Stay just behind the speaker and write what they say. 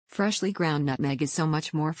Freshly ground nutmeg is so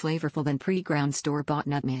much more flavorful than pre-ground store-bought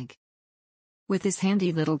nutmeg. With this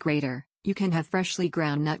handy little grater, you can have freshly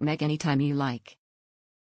ground nutmeg anytime you like.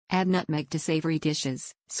 Add nutmeg to savory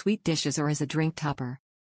dishes, sweet dishes, or as a drink topper.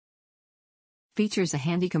 Features a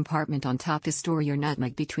handy compartment on top to store your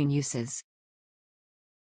nutmeg between uses.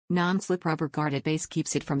 Non-slip rubber guarded base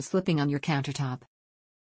keeps it from slipping on your countertop.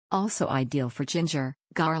 Also ideal for ginger,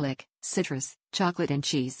 garlic, citrus, chocolate and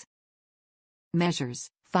cheese.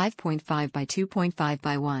 Measures: 5.5 by 2.5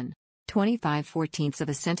 by 1. 25/14 of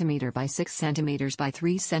a centimeter by 6 centimeters by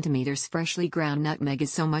 3 centimeters. Freshly ground nutmeg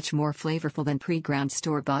is so much more flavorful than pre-ground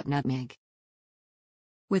store-bought nutmeg.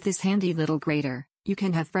 With this handy little grater, you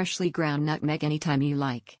can have freshly ground nutmeg anytime you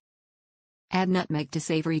like. Add nutmeg to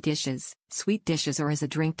savory dishes, sweet dishes, or as a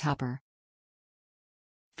drink topper.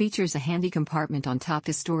 Features a handy compartment on top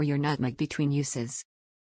to store your nutmeg between uses.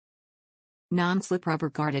 Non-slip rubber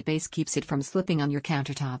guarded base keeps it from slipping on your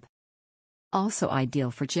countertop. Also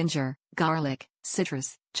ideal for ginger, garlic,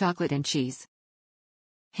 citrus, chocolate and cheese.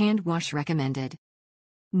 Hand wash recommended.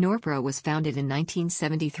 Norpro was founded in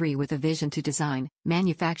 1973 with a vision to design,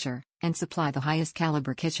 manufacture, and supply the highest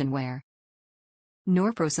caliber kitchenware.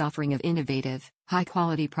 Norpro's offering of innovative,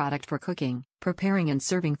 high-quality product for cooking, preparing and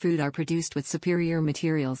serving food are produced with superior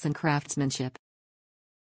materials and craftsmanship.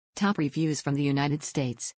 Top reviews from the United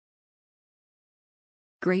States.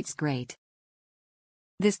 Grate's great.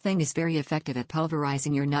 This thing is very effective at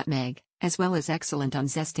pulverizing your nutmeg, as well as excellent on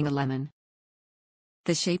zesting a lemon.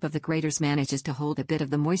 The shape of the graters manages to hold a bit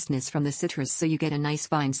of the moistness from the citrus, so you get a nice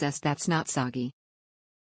fine zest that's not soggy.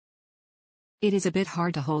 It is a bit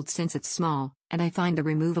hard to hold since it's small, and I find the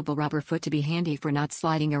removable rubber foot to be handy for not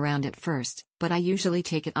sliding around at first, but I usually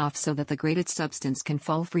take it off so that the grated substance can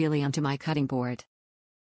fall freely onto my cutting board.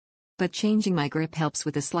 But changing my grip helps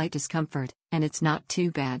with a slight discomfort, and it's not too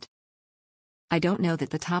bad. I don't know that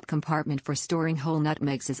the top compartment for storing whole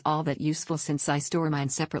nutmegs is all that useful, since I store mine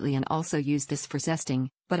separately and also use this for zesting,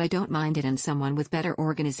 but I don't mind it, and someone with better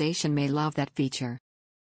organization may love that feature.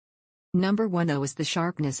 Number 1 though is the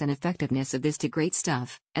sharpness and effectiveness of this to grate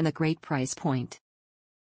stuff, and the great price point.